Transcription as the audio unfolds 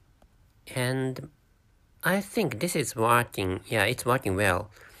And I think this is working. Yeah, it's working well.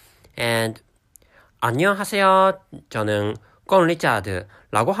 And 안녕하세요. 저는 권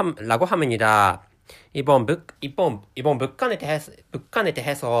리차드라고 합니다. 이번 북한에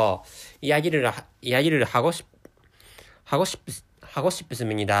대해서 이야기를 하고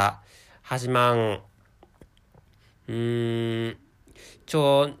싶습니다. 하지만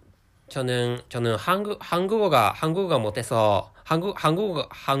저는 한국어가 못해서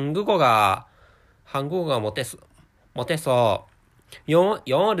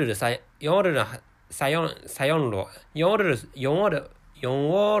영어를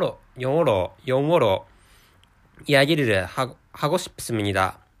영어로 이야기를 하고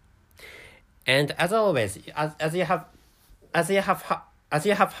싶습니다. And as always, as you have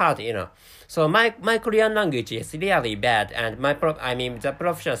heard, so my Korean language is really bad, and the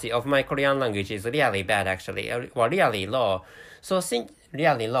proficiency of my Korean language is really bad actually, or really low. So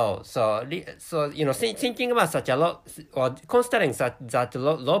really low. So thinking about such a low, or considering that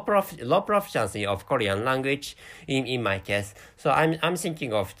low proficiency of Korean language in my case, so I'm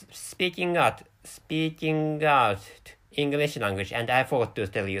thinking of speaking out English language, and I forgot to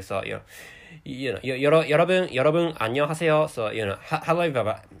tell you. So 여러분 안녕하세요. So hello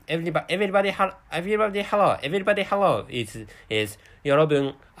everybody hello is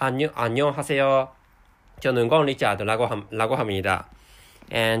여러분 안녕하세요. 저는 권 리차드라고 합니다.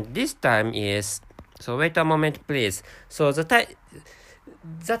 And this time is, so wait a moment please. So the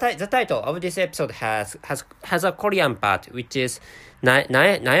title of this episode has a Korean part, which is 나의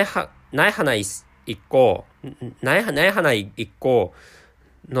하나 있고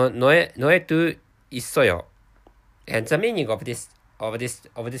너의 둘 있어요. And the meaning of this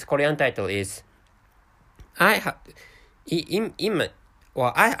Korean title is I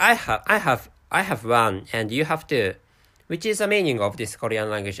have one and you have two, which is the meaning of this Korean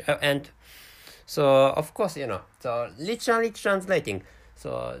language. And so of course, so literally translating,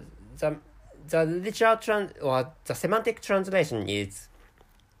 so the literal or the semantic translation is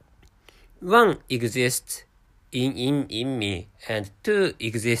one exists in me and two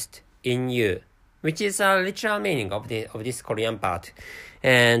exist in you, which is a literal meaning of this Korean part.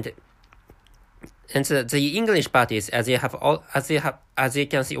 And so the English part is as you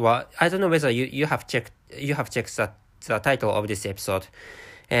can see. Well, I don't know whether you have checked the title of this episode.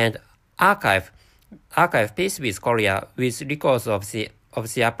 And archive Peace with Korea with records of the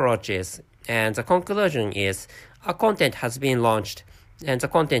approaches. And the conclusion is a content has been launched, and the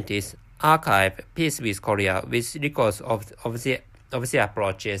content is archive Peace with Korea with records of the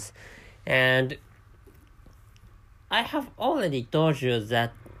approaches. And I have already told you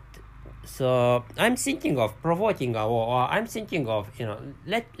that. So I'm thinking of provoking a war, or I'm thinking of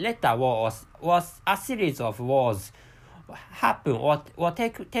let a war or a series of wars happen or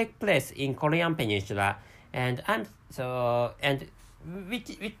take place in Korean Peninsula, and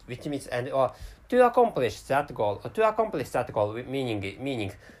which means or to accomplish that goal,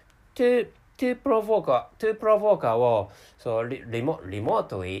 meaning to provoke a war, so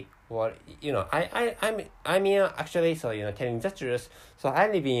remotely. Well, I mean actually, so telling the truth. So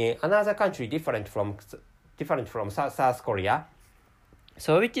I live in another country different from South Korea.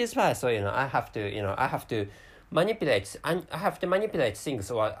 So which is why, so I have to manipulate, and I have to manipulate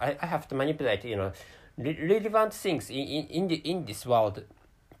things, or I have to manipulate relevant things in this world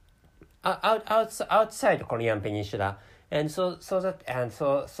outside Korean Peninsula. And so that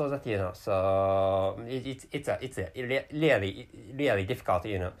so it's really difficult,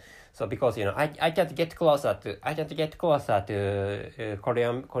 So because I can't get closer to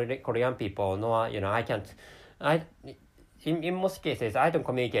Korean people, nor in most cases I don't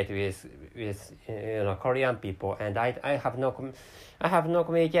communicate with Korean people, and I have no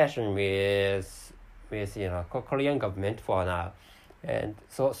communication with Korean government for now, and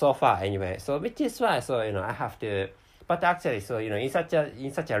so far anyway. So which is why, so I have to. But actually, so in such a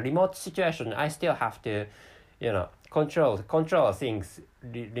remote situation, I still have to, control things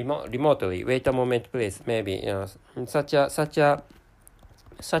remotely. Wait a moment, please. Maybe such a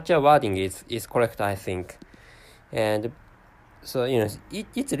wording is correct, I think. And so it's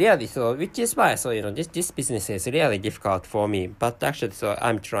really, so which is why, so this business is really difficult for me. But actually, so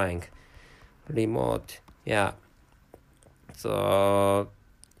I'm trying remote. Yeah. So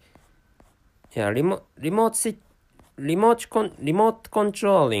yeah, remote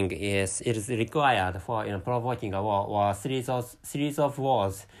controlling is required for provoking a war or series of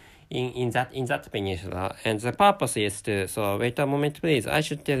wars in that peninsula. And the purpose is to, so wait a moment please, I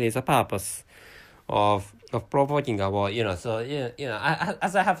should tell you the purpose of provoking a war. So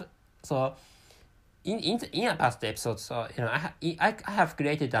as I have, so in a past episode, so I have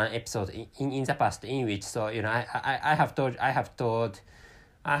created an episode in the past in which, so I have told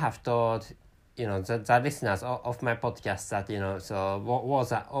the listeners of my podcast that so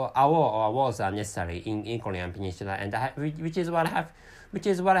was or was necessary in Korean Peninsula, and which is what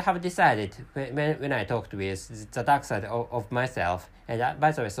I have decided when I talked with the dark side of myself. And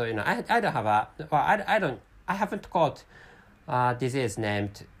by the way, so I don't have I haven't caught disease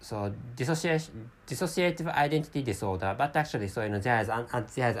named so dissociative identity disorder, but actually, so there is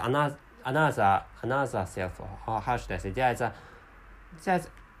another self, or how should I say, there's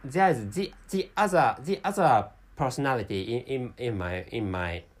the other personality in my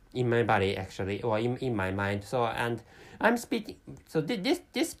body, actually, or in my mind. So, and I'm speaking, so this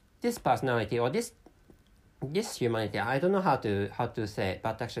personality, or this humanity, I don't know how to say it,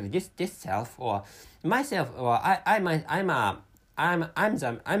 but actually this self, or myself, or I'm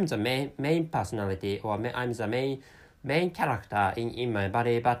the main personality, or I'm the main character in my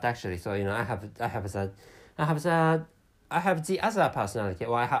body. But actually, so I have the other personality,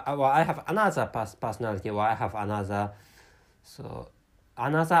 or I have another personality, or I have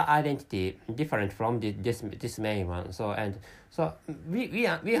another identity different from this main one. So, and so we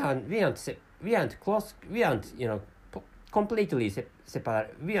aren't close, we aren't completely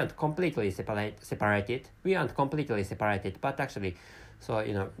separate, we aren't completely separated, but actually, so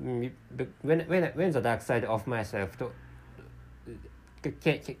when the dark side of myself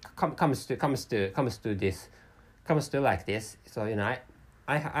comes to like this, so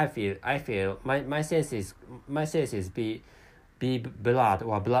I feel my senses be blurred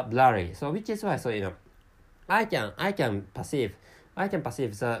or blurry. So which is why, so I can perceive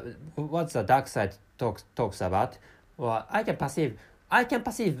the what the dark side talks about, or I can perceive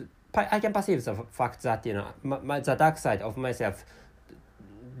the fact that the dark side of myself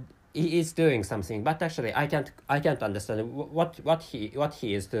he is doing something, but actually I can't understand what he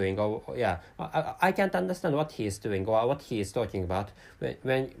is doing, or yeah, I can't understand what he is doing or what he is talking about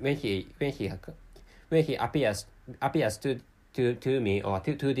when he appears to me, or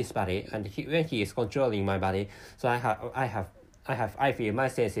to this body, and when he is controlling my body. So I feel my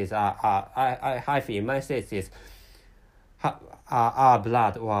senses I feel my senses are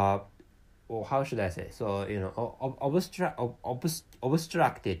blood, or how should I say, so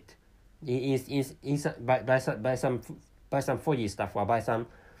obstructed by some foggy stuff, or by some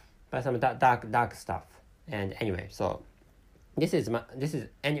dark stuff. And anyway, so this is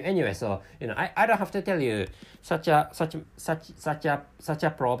anyway, so I don't have to tell you such a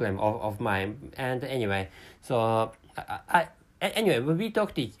problem of mine. And anyway, so anyway, we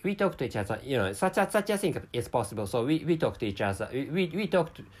talk to each other, such a thing is possible. So we talk to each other,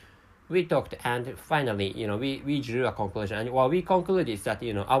 we talked, and finally, we drew a conclusion, and we concluded that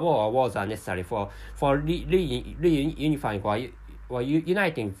a wars are necessary for reunifying, or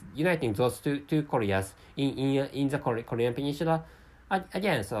uniting those two Koreas in the Korean Peninsula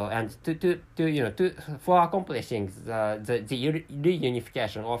again. So, and to for accomplishing the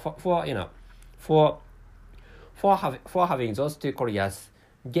reunification, or for having those two Koreas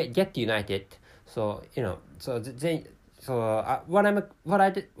get united. So what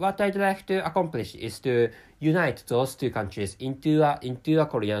I'd like to accomplish is to unite those two countries into a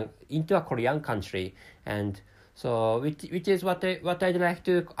Korean country. And so which is what I'd like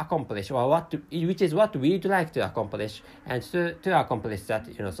to accomplish, or which is what we'd like to accomplish. And to accomplish that,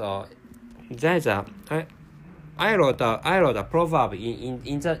 so there's I wrote a proverb in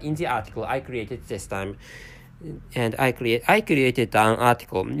the article I created this time. And I created an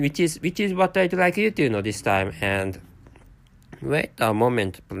article which is what I'd like you to know this time. And wait a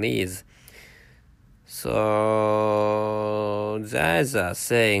moment, please. So there's a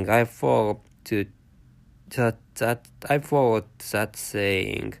saying, I forgot that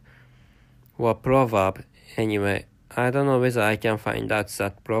saying, or proverb. Anyway, I don't know whether I can find out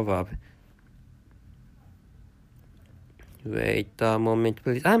that proverb. Wait a moment,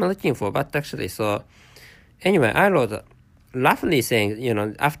 please. I'm looking for, but actually, so anyway, I wrote roughly saying,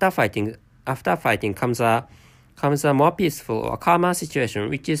 after fighting comes a more peaceful or calmer situation,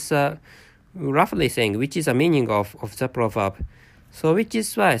 which is roughly saying, which is a meaning of the proverb. So which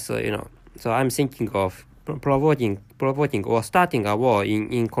is why, so so I'm thinking of provoking or starting a war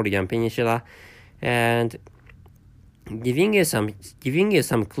in Korean Peninsula, and giving you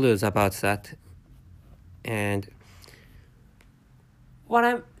some clues about that. And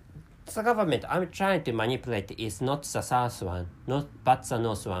the government I'm trying to manipulate is not the south one, but the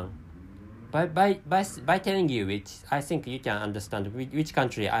north one. By telling you which, I think you can understand which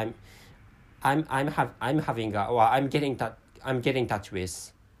country I'm getting touch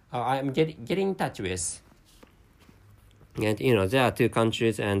with. I'm getting in touch with. And there are two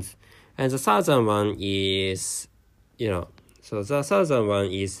countries, and the southern one is, so the southern one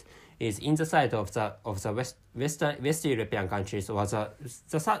is in the side of the West European countries, or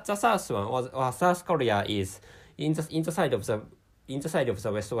the south one, or South Korea is in the side of the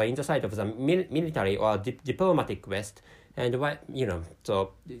West, or in the side of the military or diplomatic West. And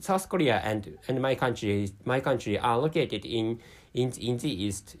so South Korea and my country are located in the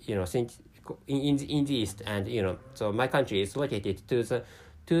east, since in the east, and so my country is located to the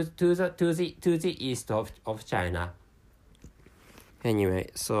east of China. Anyway,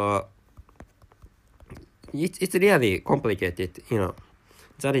 so it's really complicated,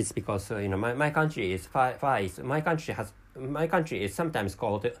 That is because my country is far east. My country is sometimes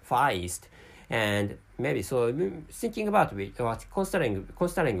called Far East, and maybe so thinking about which, or considering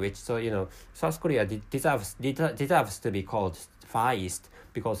which, so South Korea deserves to be called Far East,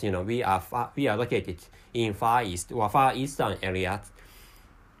 because we are located in Far East or Far Eastern areas.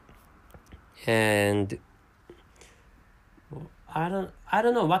 And I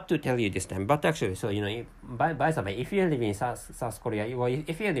don't know what to tell you this time, but actually, so by the way, if you live in South Korea, or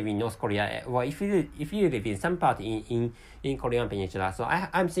if you live in North Korea, or if you live in some part in Korean Peninsula, so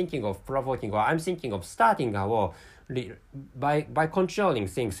I'm thinking of provoking, or I'm thinking of starting a war by controlling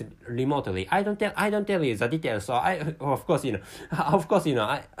things remotely. I don't tell you the details. So of course I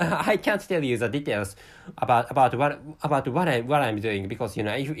can't tell you the details about what I'm doing, because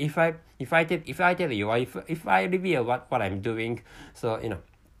if I tell you, or if I reveal what I'm doing, so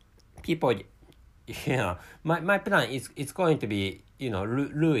people, my plan is going to be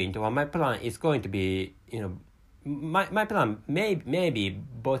ruined, or my plan is going to be my plan may be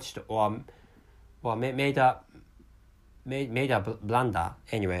botched, or made a blunder.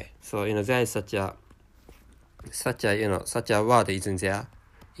 Anyway, so there is such a word isn't there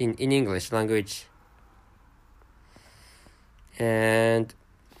in English language. And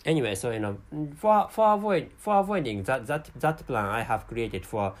anyway, so for avoiding that plan I have created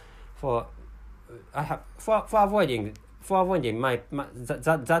for avoiding my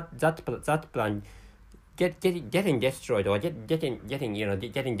that plan getting destroyed, or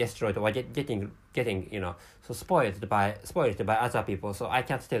getting destroyed, or getting so spoiled by other people. So I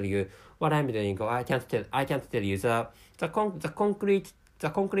can't tell you what I'm doing, or I can't tell you the concrete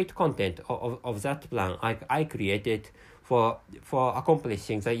content of that plan I created for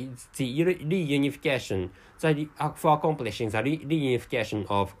accomplishing the reunification, for accomplishing the reunification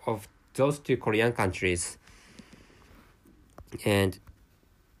of those two Korean countries. And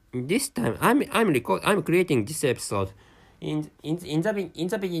this time I'm creating this episode in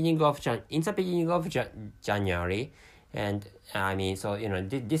the beginning of January, and I mean, so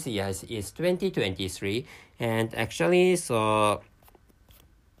this year is 2023, and actually, so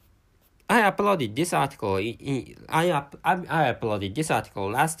I uploaded this article I uploaded this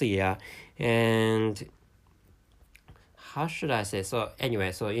article last year, and how should I say? So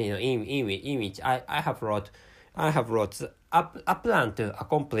anyway, so in which I have wrote a plan to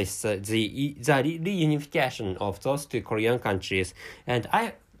accomplish the reunification of those two Korean countries. And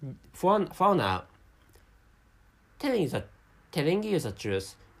I, for now, telling you the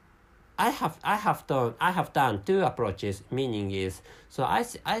truth, I have done two approaches. Meaning is, so I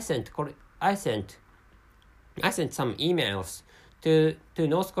sent some emails to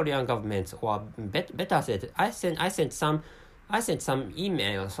North Korean governments, or better said, I sent some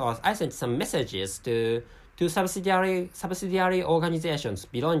emails, or I sent some messages to subsidiary organizations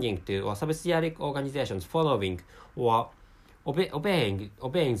belonging to, or subsidiary organizations following or obeying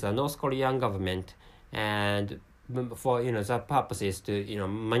the North Korean government, and for the purposes to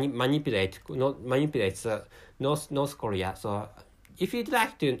manipulate the North Korea. So if you'd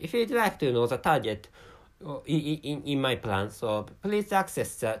like to know the target in my plan, so please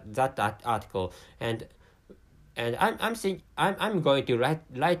access that article, and I'm going to I'm going to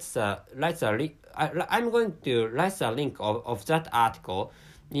write the link of that article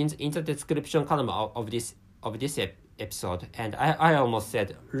in the description column of this episode. And I almost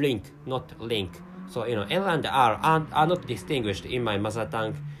said link, not link. So L and R are not distinguished in my mother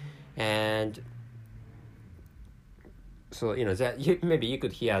tongue, and so maybe you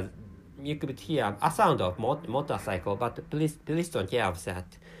could hear a sound of motorcycle, but please don't care of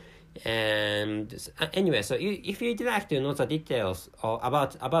that. And anyway, so if you'd like to know the details or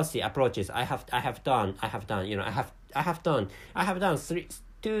about the approaches I have done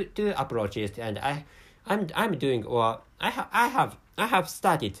two approaches, and I'm doing, or I have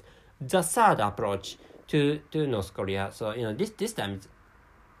started the third approach to North Korea. So this time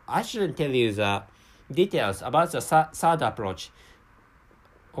I shouldn't tell you the details about the third approach.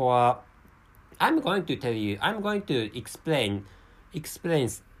 or I'm going to explain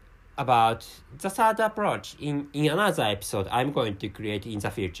about the third approach in another episode I'm going to create in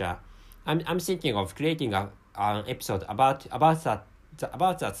the future. I'm thinking of creating an episode about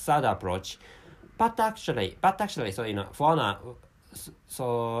that third approach. But actually, so for now,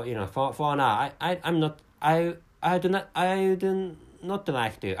 for now, I do not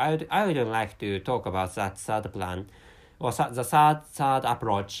like to, I wouldn't like to talk about that third plan, or the third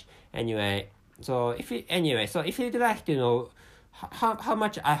approach. Anyway, so if you'd like to know how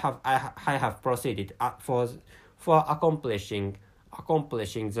much I have proceeded for accomplishing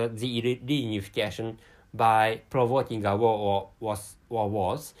the reunification by provoking a war or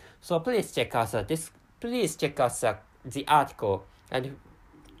wars. So please check out the article, and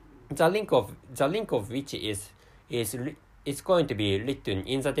the link of which is going to be written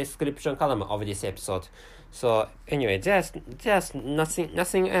in the description column of this episode. So anyway, there's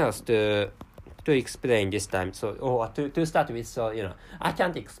nothing else to explain this time. So or to start with, so I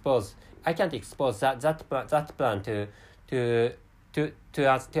can't expose that plan to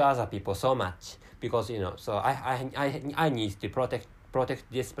other people so much, because so I need to protect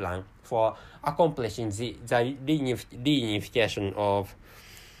this plan for accomplishing the reunification of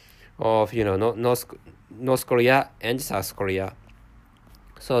North Korea and South Korea.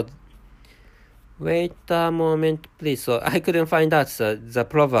 So wait a moment, please. So I couldn't find out the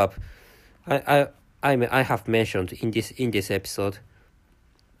proverb I have mentioned in this episode.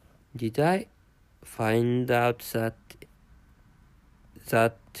 Did I find out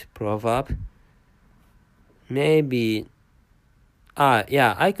that proverb? Maybe.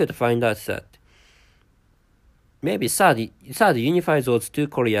 Yeah, I could find out that. Maybe third unify those two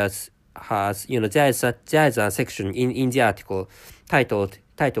Koreas has, there is a section in the article titled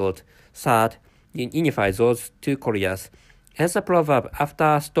third unify those two Koreas. As a proverb,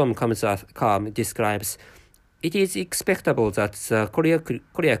 after storm comes a calm describes, it is expectable that the Korea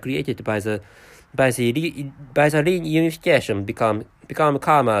created by the reunification become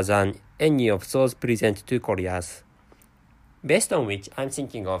calmer than any of those present two Koreas. Based on which I'm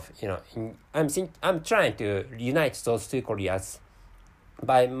thinking of, I'm trying to unite those two Koreas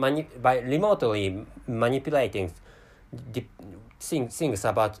by remotely manipulating things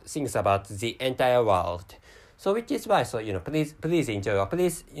about the entire world. So which is why, please enjoy, or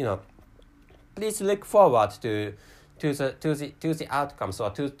please look forward to the outcomes,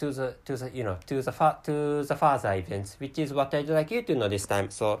 or to the further events, which is what I'd like you to know this time.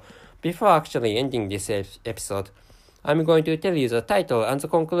 So before actually ending this episode, I'm going to tell you the title and the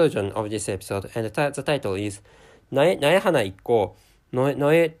conclusion of this episode, and the title is Nae hana ikko,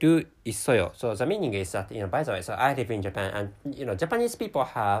 Noe do issoyo. So the meaning is that, by the way, so I live in Japan, and Japanese people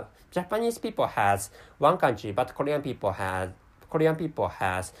has one country, but Korean people has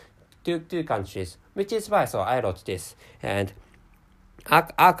two countries, which is why I wrote this. And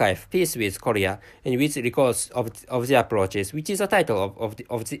archive Peace with Korea and with records of the approaches, which is the title of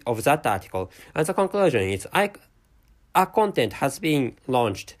that article. And the conclusion is our content has been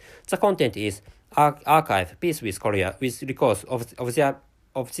launched. The content is archive Peace with Korea with records of the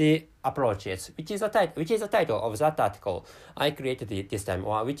approaches, which is the title of that article I created this time,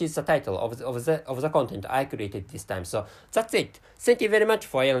 or which is the title of the content I created this time. So that's it. Thank you very much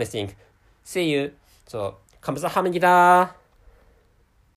for listening. See you. So 감사합니다.